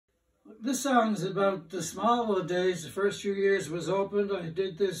This song's about the Smallwood Days. The first few years it was opened. I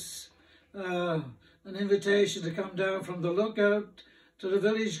did this, an invitation to come down from the lookout to the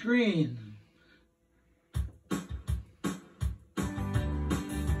village green.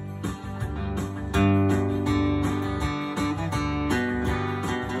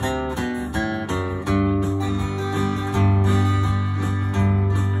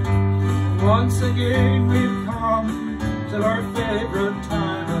 Once again we've come to our favorite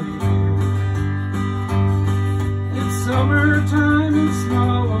time of year. It's summertime and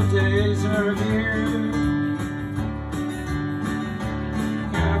Smallwood Days are here.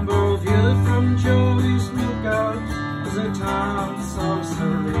 Gambo viewed from Joey's lookout is a town so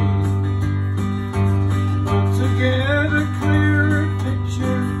serene. But to get a clearer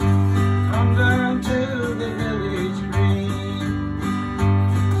picture, come down to the village green.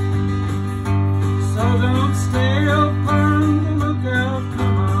 So don't stay up on the lookout,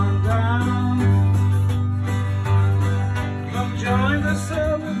 come on down. Come join the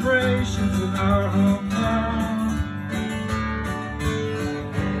celebrations in our hometown.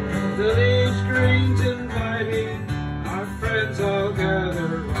 The village green's inviting, our friends all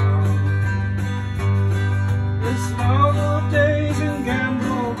gather round. It's Smallwood Days in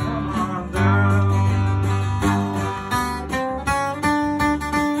Gambo, come on down.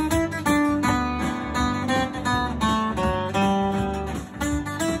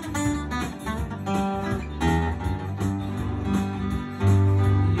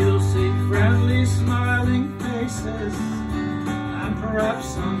 Friendly smiling faces and perhaps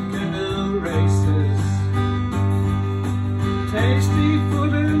some canoe races, tasty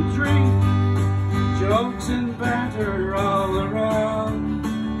food and drink, jokes and banter all around.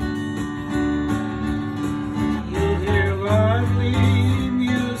 You'll hear lively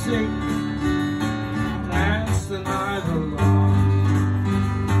music, dance the night along.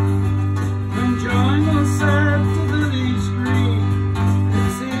 Come join us at the village green,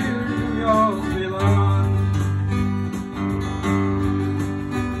 it's here we all belong.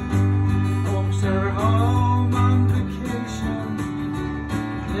 Folks are home on vacation,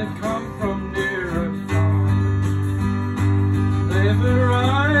 they've come from near and far. They've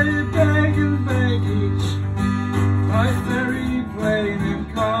arrived bag and baggage, by ferry, plane and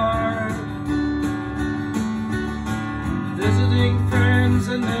car, visiting friends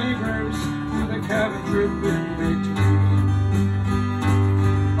and neighbors with a cabin trip in between.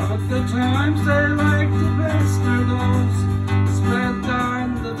 But the times they like the best are those spent on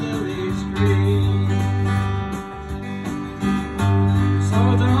the village green. So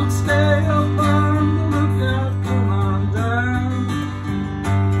don't stay up on the lookout, come on down.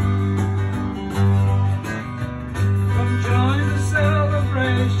 Come join the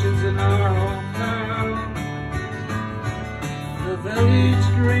celebrations in our hometown. The village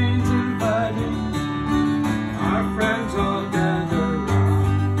green's inviting, our friends all gather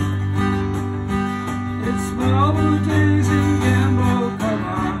round. It's Smallwood Days in Gambo, come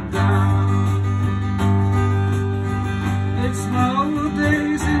on down. It's Smallwood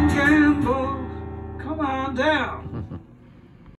Days in Gambo, come on down.